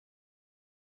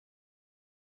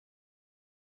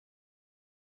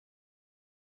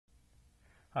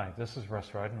Hi, this is Russ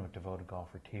Ryden with Devoted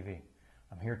Golfer TV.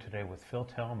 I'm here today with Phil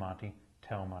Talamonti,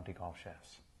 Talamonti Golf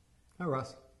Shafts. Hi,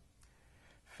 Russ.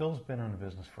 Phil's been in the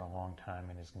business for a long time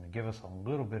and is going to give us a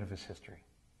little bit of his history.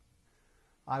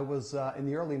 I was, in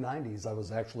the early 90s, I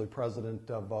was actually president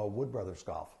of Wood Brothers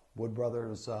Golf. Wood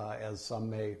Brothers, as some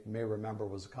may remember,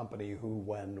 was a company who,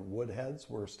 when wood heads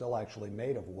were still actually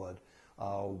made of wood,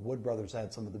 Wood Brothers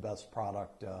had some of the best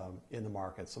product in the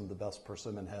market, some of the best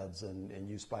persimmon heads and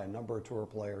used by a number of tour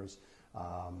players,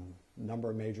 number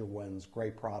of major wins,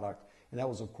 great product. And that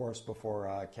was, of course,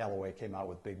 before Callaway came out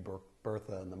with Big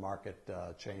Bertha and the market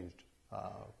changed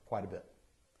quite a bit.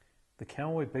 The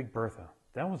Callaway Big Bertha,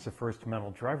 that was the first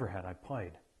metal driver head I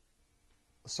played.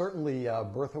 Certainly,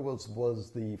 Bertha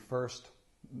was the first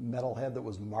metal head that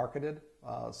was marketed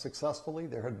successfully.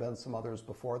 There had been some others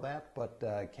before that, but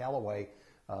Callaway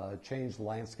changed the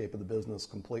landscape of the business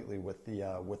completely with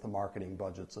the marketing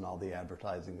budgets and all the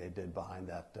advertising they did behind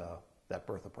that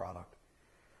Bertha product.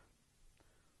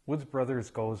 Woods Brothers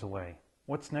goes away.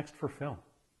 What's next for Phil?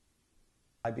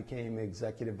 I became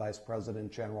executive vice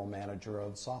president, general manager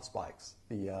of soft spikes,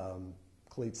 the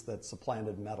cleats that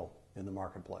supplanted metal in the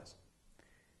marketplace.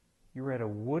 You're at a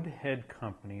wood head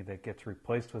company that gets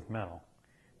replaced with metal.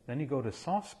 Then you go to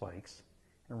soft spikes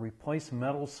and replace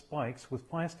metal spikes with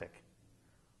plastic.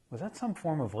 Was that some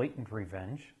form of latent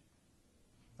revenge?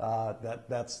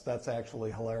 That's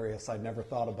actually hilarious. I'd never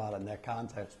thought about it in that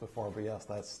context before, but yes,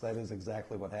 that is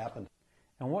exactly what happened.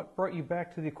 And what brought you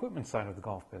back to the equipment side of the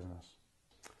golf business?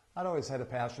 I'd always had a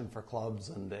passion for clubs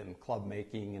and club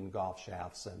making and golf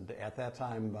shafts, and at that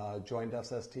time joined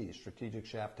SST, Strategic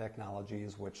Shaft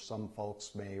Technologies, which some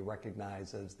folks may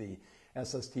recognize as the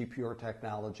SST Pure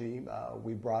technology.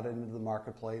 We brought it into the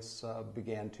marketplace,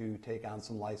 began to take on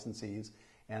some licensees,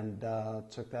 and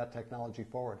took that technology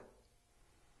forward.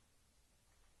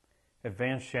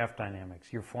 Advanced Shaft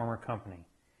Dynamics, your former company.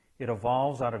 It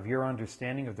evolves out of your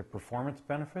understanding of the performance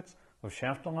benefits of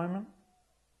shaft alignment?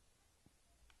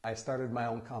 I started my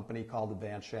own company called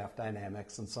Advanced Shaft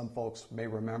Dynamics, and some folks may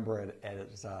remember it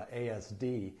as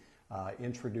ASD,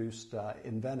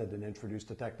 invented and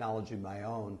introduced a technology of my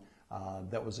own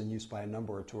that was in use by a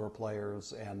number of tour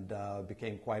players and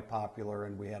became quite popular,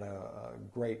 and we had a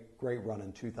great run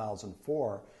in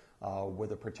 2004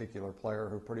 with a particular player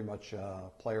who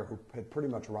had pretty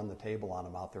much run the table on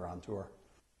him out there on tour.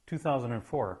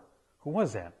 2004? Who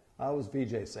was that? It was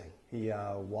Vijay Singh. He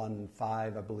won I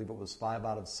believe it was 5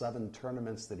 out of 7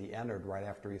 tournaments that he entered right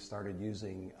after he started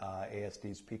using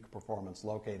ASD's peak performance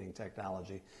locating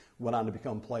technology. Went on to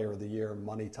become Player of the Year,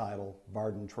 money title,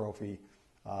 Barden Trophy.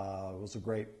 It was a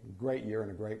great year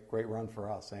and a great run for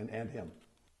us and him.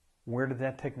 Where did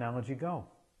that technology go?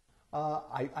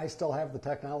 I still have the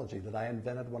technology that I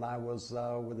invented when I was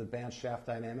with Advanced Shaft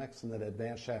Dynamics, and that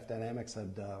Advanced Shaft Dynamics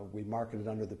we marketed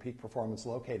under the Peak Performance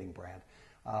Locating brand.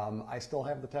 I still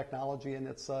have the technology, and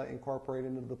it's incorporated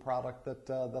into the product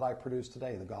that I produce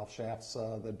today, the golf shafts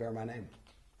that bear my name.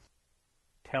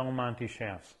 Talamonti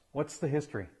Shafts. What's the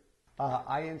history?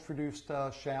 I introduced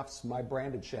shafts, my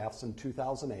branded shafts, in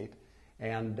 2008.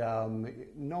 And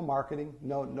no marketing,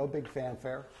 no big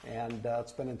fanfare, and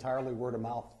it's been entirely word of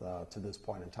mouth to this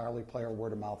point, entirely player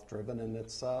word of mouth driven, and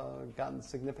it's gotten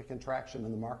significant traction in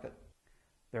the market.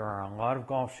 There are a lot of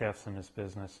golf shafts in this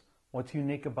business. What's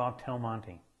unique about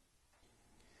Talamonti?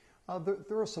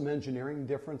 There are some engineering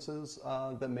differences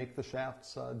that make the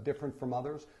shafts different from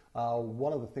others.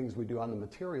 One of the things we do on the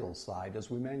materials side is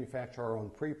we manufacture our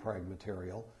own pre-preg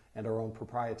material and our own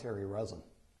proprietary resin.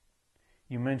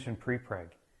 You mentioned pre-preg.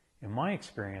 In my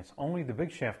experience, only the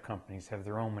big shaft companies have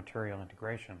their own material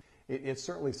integration. It's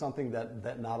certainly something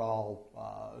that not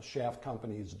all shaft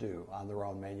companies do on their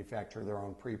own, manufacture their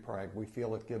own pre-preg. We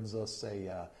feel it gives us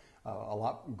a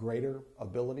lot greater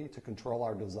ability to control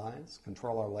our designs,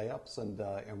 control our layups,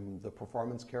 and the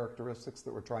performance characteristics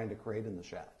that we're trying to create in the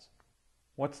shafts.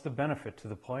 What's the benefit to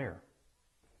the player?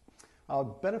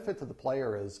 Benefit to the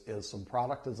player is some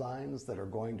product designs that are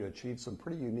going to achieve some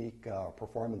pretty unique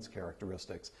performance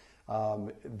characteristics.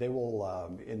 They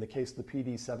will, in the case of the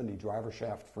PD70 driver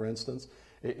shaft, for instance,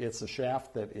 it's a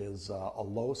shaft that is a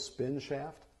low spin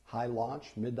shaft, high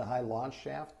launch, mid to high launch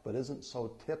shaft, but isn't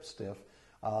so tip stiff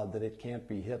that it can't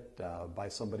be hit by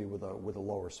somebody with a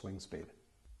lower swing speed.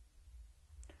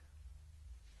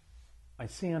 I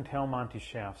see on Talamonti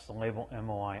Shafts the label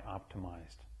MOI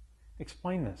optimized.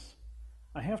 Explain this.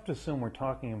 I have to assume we're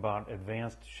talking about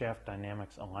Advanced Shaft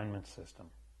Dynamics alignment system.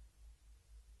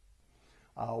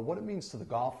 What it means to the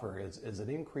golfer is an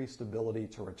increased ability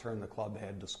to return the club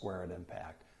head to square at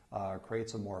impact.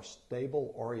 Creates a more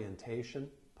stable orientation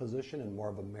position and more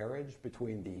of a marriage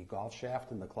between the golf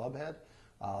shaft and the club head.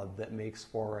 that makes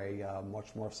for a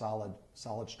much more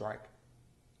solid strike.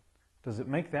 Does it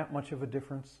make that much of a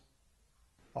difference?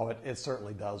 Oh, it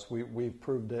certainly does. We've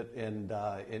proved it in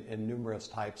numerous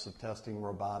types of testing,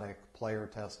 robotic, player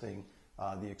testing,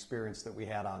 the experience that we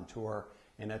had on tour,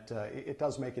 and it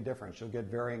does make a difference. You'll get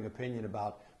varying opinion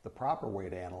about the proper way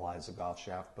to analyze a golf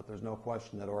shaft, but there's no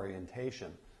question that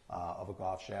orientation of a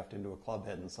golf shaft into a club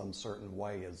head in some certain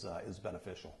way is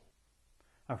beneficial.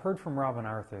 I've heard from Robin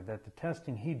Arthur that the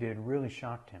testing he did really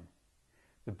shocked him.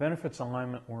 The benefits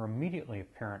alignment were immediately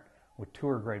apparent with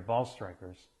tour-grade ball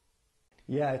strikers.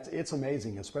 Yeah, it's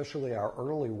amazing, especially our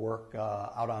early work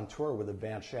out on tour with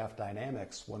advanced shaft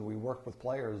dynamics. When we worked with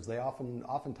players, they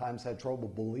oftentimes had trouble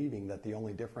believing that the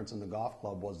only difference in the golf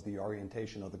club was the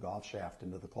orientation of the golf shaft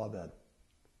into the club head.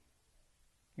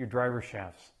 Your driver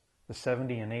shafts, the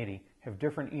 70 and 80, have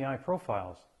different EI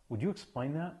profiles. Would you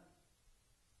explain that?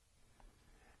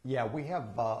 Yeah, we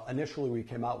have, initially we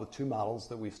came out with two models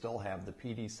that we still have, the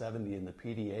PD70 and the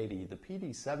PD80. The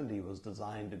PD70 was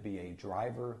designed to be a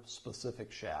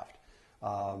driver-specific shaft,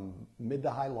 mid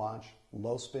to high launch,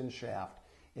 low spin shaft.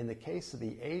 In the case of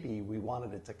the 80, we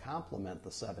wanted it to complement the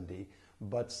 70,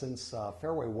 but since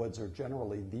fairway woods are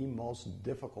generally the most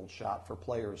difficult shot for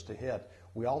players to hit,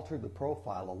 we altered the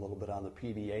profile a little bit on the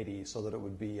PD80 so that it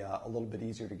would be a little bit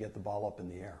easier to get the ball up in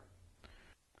the air.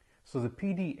 So the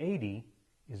PD80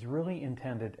 is really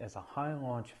intended as a high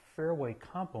launch fairway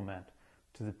complement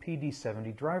to the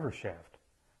PD70 driver shaft.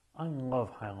 I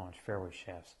love high launch fairway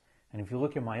shafts, and if you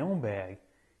look at my own bag,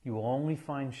 you will only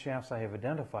find shafts I have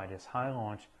identified as high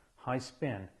launch, high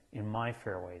spin in my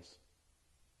fairways.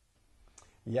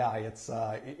 Yeah,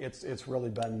 it's really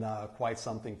been quite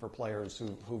something for players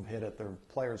who've hit it. They're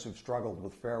players who've struggled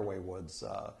with fairway woods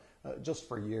just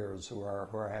for years who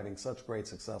are having such great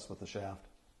success with the shaft.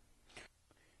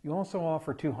 You also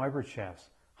offer two hybrid shafts.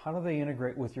 How do they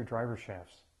integrate with your driver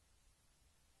shafts?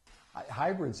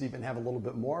 Hybrids even have a little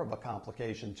bit more of a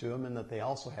complication to them in that they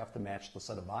also have to match the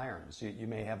set of irons. You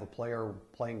may have a player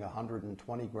playing a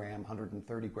 120 gram,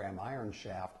 130 gram iron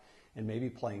shaft and maybe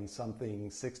playing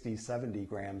something 60, 70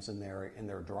 grams in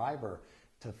their driver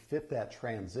to fit that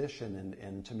transition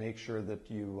and to make sure that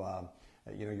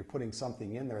you're putting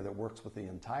something in there that works with the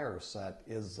entire set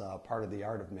is part of the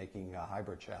art of making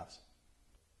hybrid shafts.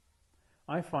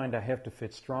 I find I have to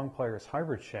fit strong players'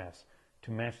 hybrid shafts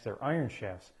to match their iron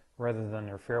shafts rather than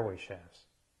their fairway shafts.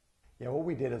 Yeah, what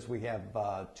we did is we have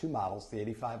two models, the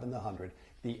 85 and the 100.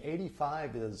 The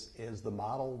 85 is the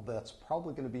model that's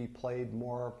probably going to be played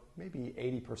more, maybe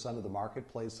 80% of the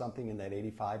market plays something in that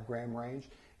 85 gram range.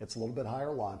 It's a little bit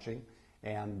higher launching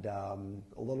and a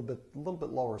little bit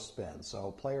lower spin. So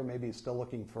a player maybe is still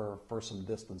looking for some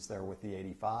distance there with the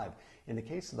 85. In the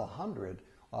case of the 100,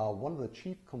 one of the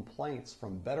chief complaints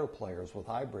from better players with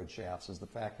hybrid shafts is the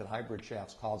fact that hybrid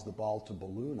shafts cause the ball to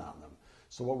balloon on them.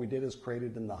 So what we did is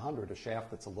created in the 100 a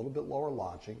shaft that's a little bit lower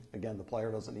launching. Again, the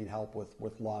player doesn't need help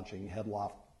with launching. Head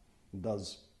loft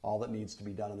does all that needs to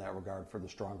be done in that regard for the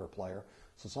stronger player.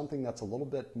 So something that's a little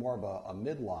bit more of a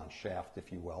mid-launch shaft,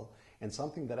 if you will, and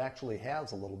something that actually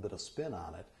has a little bit of spin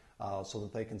on it so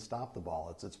that they can stop the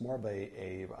ball. It's more of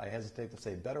I hesitate to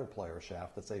say better player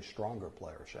shaft, it's a stronger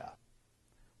player shaft.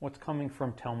 What's coming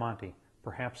from Talamonti?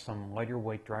 Perhaps some lighter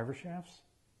weight driver shafts?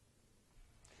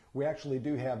 We actually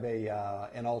do have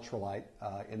an ultralight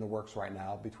in the works right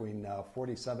now. Between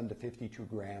 47 to 52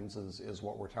 grams is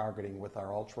what we're targeting with our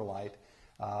ultralight.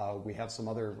 We have some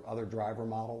other driver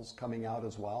models coming out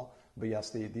as well. But yes,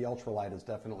 the ultralight is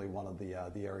definitely one of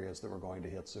the areas that we're going to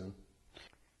hit soon.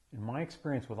 In my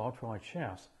experience with ultralight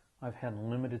shafts, I've had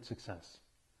limited success.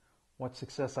 What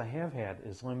success I have had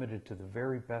is limited to the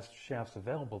very best shafts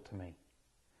available to me.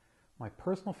 My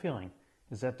personal feeling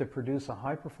is that to produce a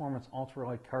high-performance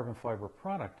ultralight carbon fiber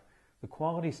product, the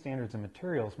quality standards and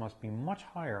materials must be much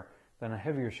higher than a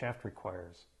heavier shaft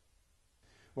requires.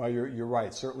 Well, you're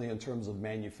right. Certainly in terms of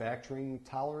manufacturing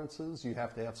tolerances, you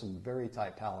have to have some very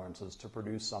tight tolerances to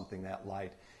produce something that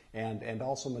light. And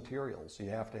also materials. You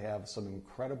have to have some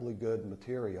incredibly good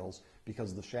materials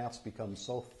because the shafts become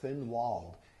so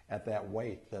thin-walled at that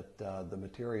weight that the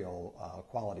material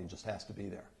quality just has to be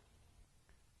there.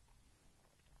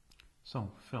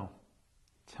 So, Phil,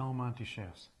 Talamonti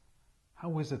Shafts.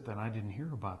 How is it that I didn't hear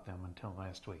about them until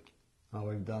last week? Well,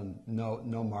 we've done no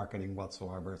marketing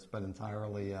whatsoever. It's been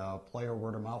entirely player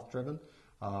word of mouth driven.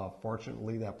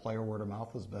 Fortunately, that player word of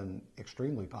mouth has been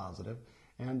extremely positive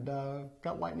and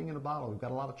got lightning in a bottle. We've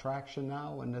got a lot of traction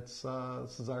now, and this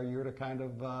is our year to kind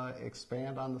of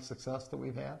expand on the success that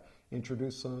we've had,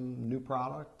 introduce some new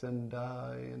product, and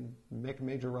make a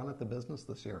major run at the business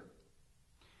this year.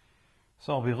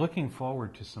 So I'll be looking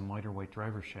forward to some lighter weight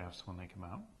driver shafts when they come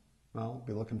out. Well, I'll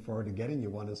be looking forward to getting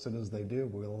you one as soon as they do.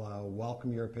 We'll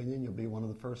welcome your opinion. You'll be one of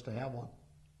the first to have one.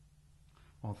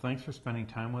 Well, thanks for spending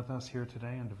time with us here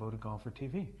today on Devoted Golfer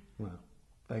TV. Well,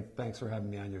 thanks for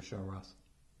having me on your show, Russ.